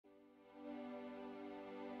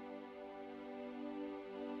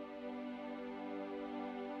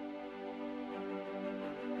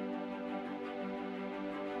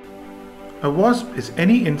A wasp is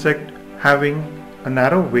any insect having a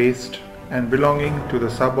narrow waist and belonging to the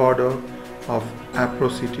suborder of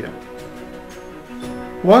Aproceta.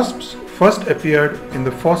 Wasps first appeared in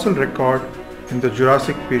the fossil record in the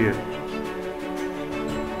Jurassic period.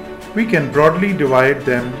 We can broadly divide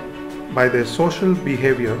them by their social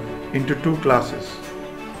behavior into two classes: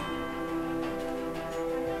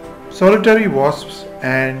 solitary wasps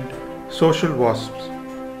and social wasps.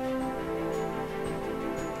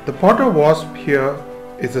 The potter wasp here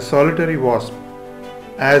is a solitary wasp,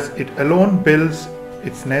 as it alone builds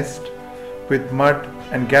its nest with mud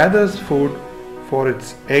and gathers food for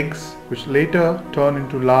its eggs, which later turn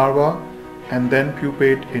into larvae and then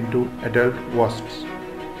pupate into adult wasps.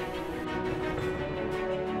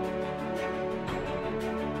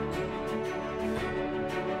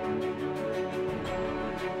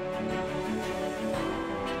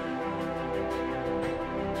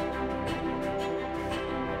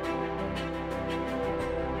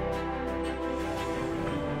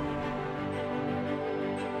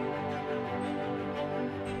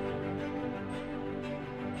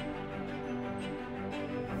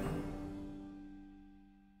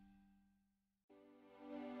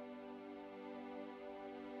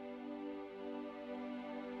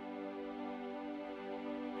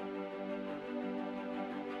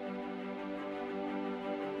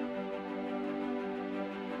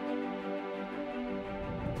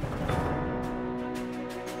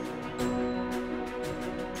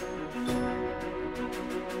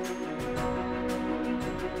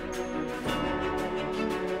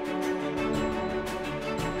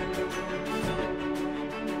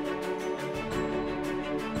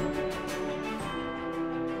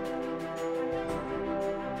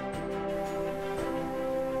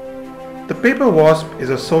 The paper wasp is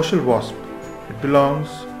a social wasp. It belongs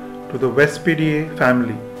to the Waspidae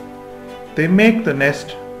family. They make the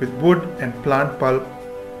nest with wood and plant pulp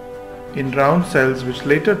in round cells, which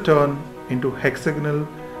later turn into hexagonal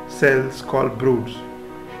cells called broods.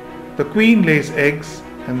 The queen lays eggs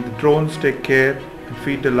and the drones take care and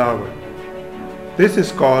feed the larvae. This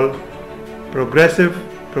is called progressive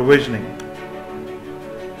provisioning.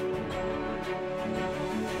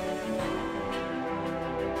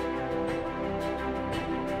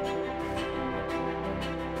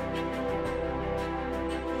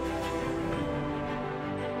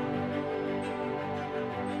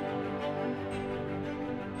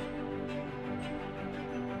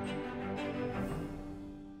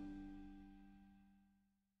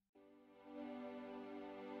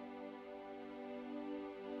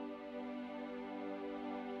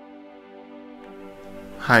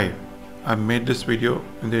 Hi, I've made this video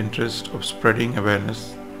in the interest of spreading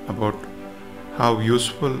awareness about how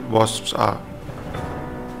useful wasps are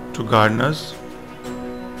to gardeners,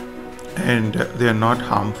 and they are not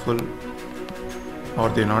harmful or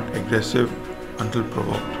they are not aggressive until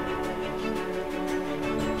provoked.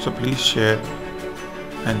 So please share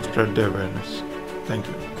and spread the awareness. Thank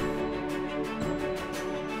you.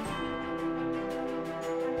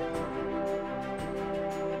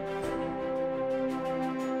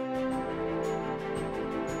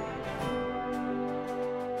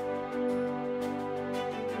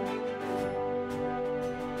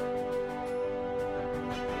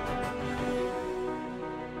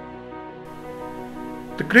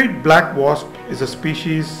 The great black wasp is a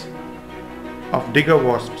species of digger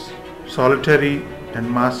wasps, solitary and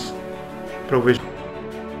mass provision.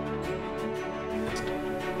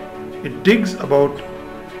 It digs about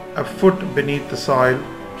a foot beneath the soil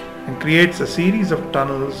and creates a series of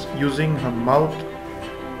tunnels using her mouth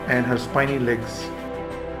and her spiny legs.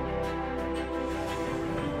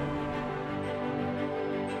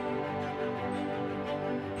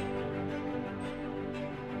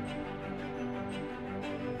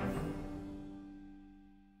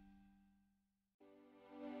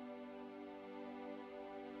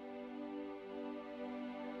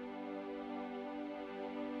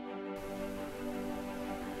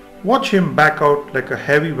 Watch him back out like a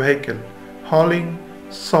heavy vehicle, hauling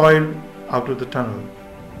soil out of the tunnel.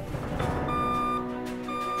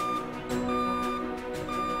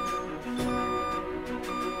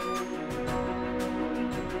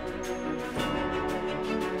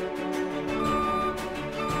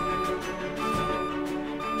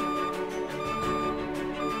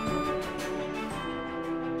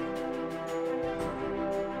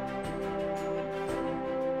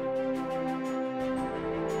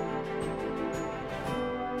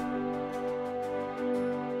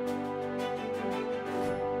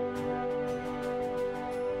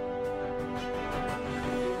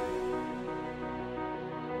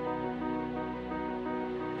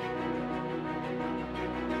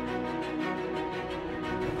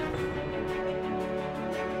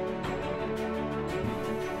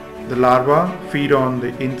 The larvae feed on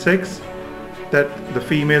the insects that the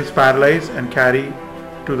females paralyze and carry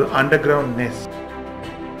to the underground nest.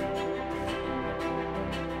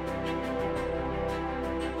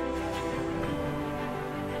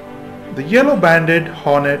 The yellow-banded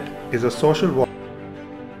hornet is a social wasp.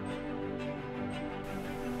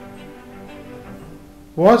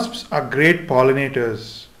 Wasps are great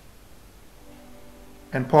pollinators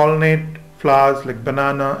and pollinate flowers like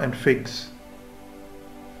banana and figs.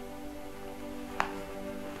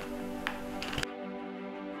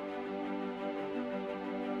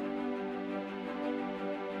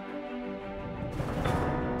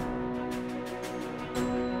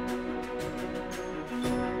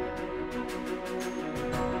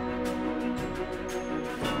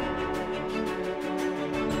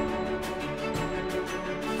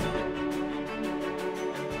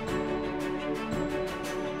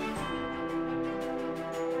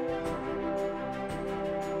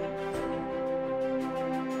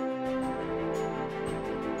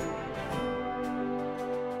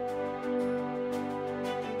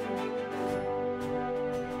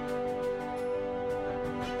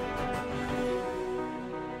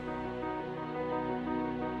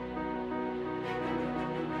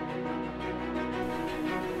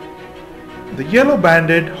 The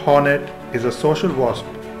yellow-banded hornet is a social wasp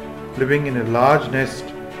living in a large nest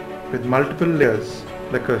with multiple layers,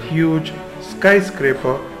 like a huge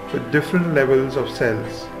skyscraper with different levels of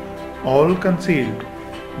cells, all concealed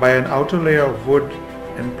by an outer layer of wood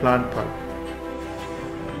and plant pulp.